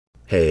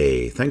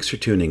Hey, thanks for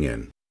tuning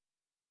in.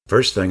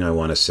 First thing I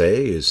want to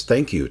say is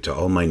thank you to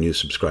all my new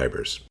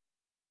subscribers.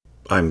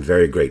 I'm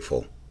very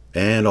grateful,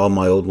 and all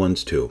my old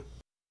ones too.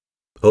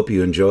 Hope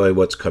you enjoy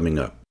what's coming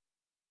up.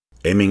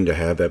 Aiming to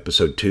have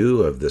episode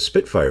 2 of the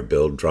Spitfire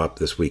build drop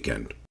this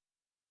weekend.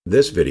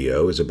 This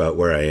video is about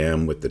where I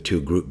am with the 2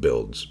 group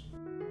builds.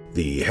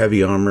 The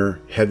Heavy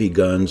Armor, Heavy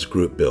Guns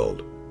group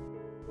build,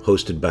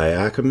 hosted by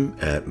Akim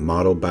at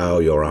Model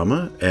Bao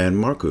Yorama and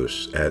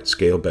Marcus at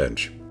Scale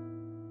Bench.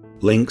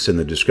 Links in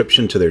the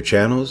description to their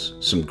channels,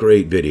 some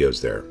great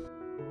videos there.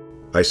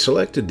 I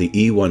selected the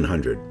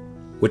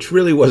E100, which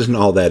really wasn't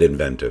all that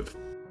inventive.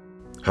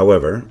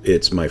 However,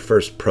 it's my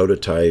first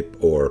prototype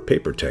or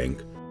paper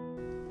tank,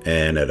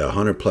 and at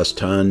 100 plus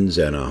tons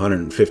and a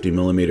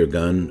 150mm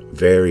gun,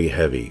 very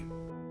heavy.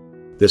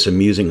 This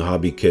amusing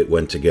hobby kit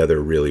went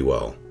together really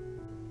well.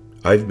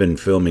 I've been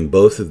filming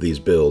both of these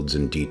builds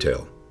in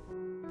detail.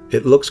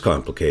 It looks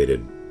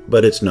complicated,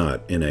 but it's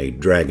not in a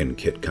dragon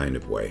kit kind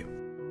of way.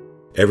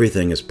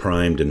 Everything is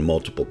primed in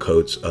multiple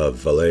coats of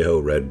Vallejo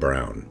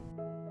red-brown.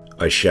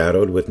 I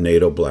shadowed with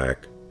NATO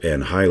black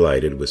and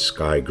highlighted with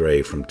sky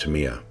gray from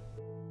Tamiya.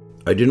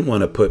 I didn't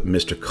want to put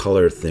Mr.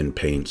 Color thin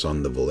paints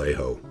on the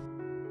Vallejo.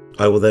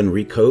 I will then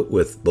recoat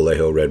with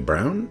Vallejo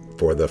red-brown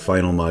for the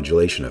final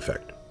modulation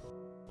effect.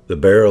 The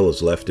barrel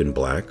is left in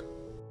black.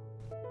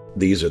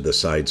 These are the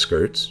side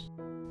skirts.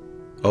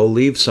 I'll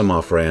leave some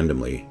off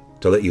randomly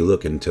to let you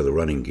look into the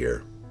running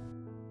gear.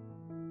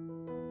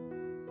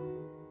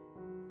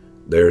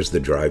 There's the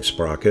drive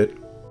sprocket,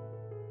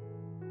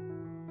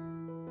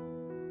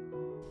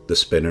 the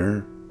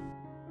spinner,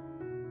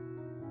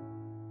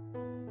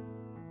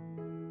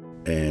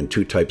 and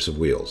 2 types of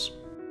wheels.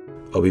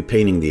 I'll be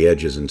painting the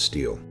edges in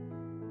steel.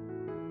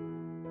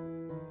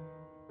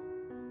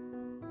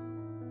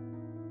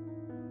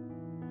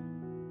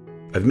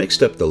 I've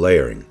mixed up the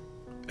layering,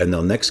 and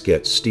they'll next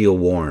get steel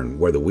worn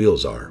where the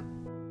wheels are.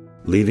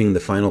 Leaving the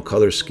final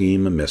color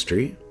scheme a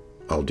mystery,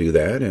 I'll do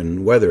that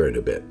and weather it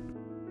a bit.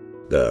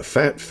 The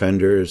Fat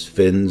Fenders,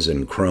 Fins,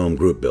 and Chrome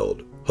group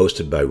build,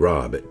 hosted by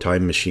Rob at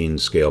Time Machine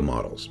Scale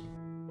Models.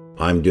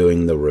 I'm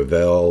doing the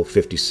Revell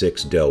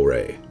 56 Del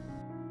Rey.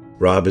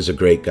 Rob is a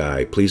great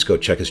guy, please go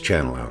check his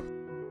channel out.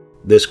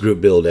 This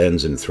group build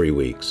ends in 3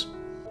 weeks.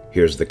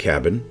 Here's the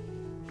cabin.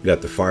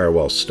 Got the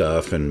firewall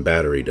stuff and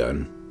battery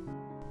done.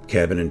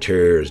 Cabin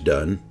interior is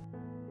done.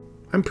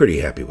 I'm pretty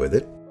happy with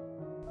it.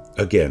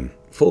 Again,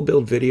 full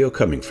build video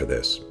coming for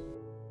this.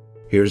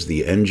 Here's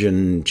the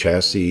engine,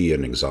 chassis,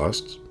 and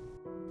exhausts.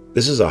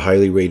 This is a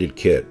highly rated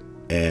kit,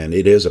 and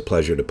it is a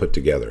pleasure to put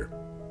together.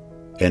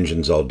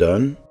 Engine's all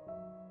done.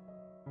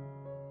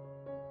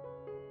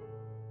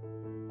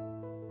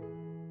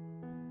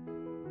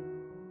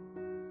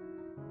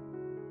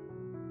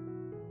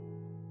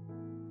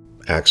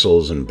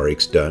 Axles and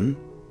brakes done.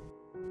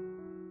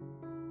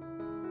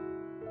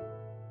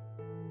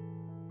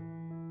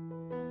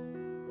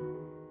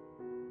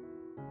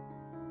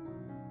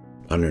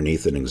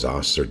 Underneath and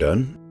exhausts are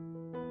done.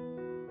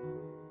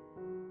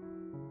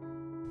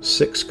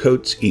 6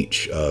 coats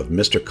each of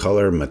Mr.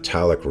 Color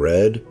Metallic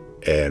Red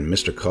and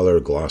Mr.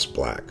 Color Gloss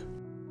Black.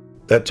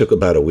 That took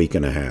about a week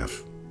and a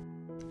half.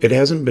 It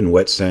hasn't been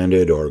wet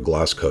sanded or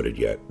gloss coated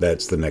yet.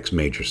 That's the next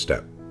major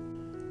step.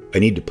 I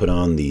need to put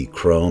on the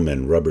chrome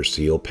and rubber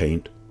seal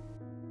paint.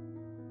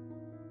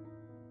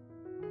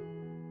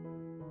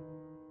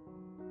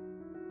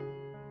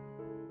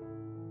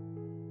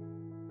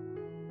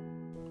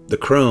 The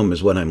chrome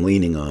is what I'm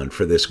leaning on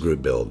for this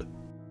group build.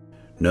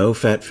 No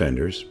fat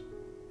fenders.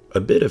 A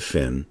bit of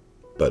fin,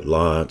 but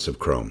lots of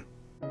chrome.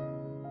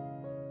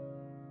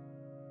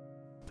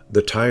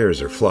 The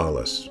tires are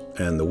flawless,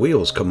 and the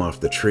wheels come off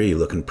the tree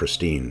looking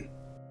pristine.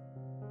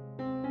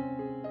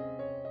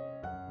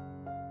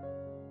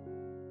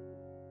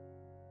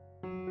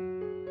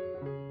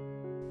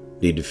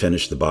 Need to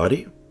finish the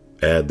body,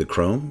 add the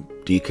chrome,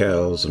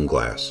 decals, and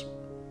glass.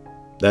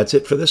 That's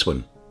it for this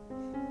one.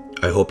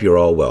 I hope you're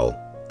all well.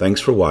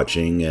 Thanks for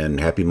watching, and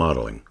happy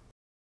modeling.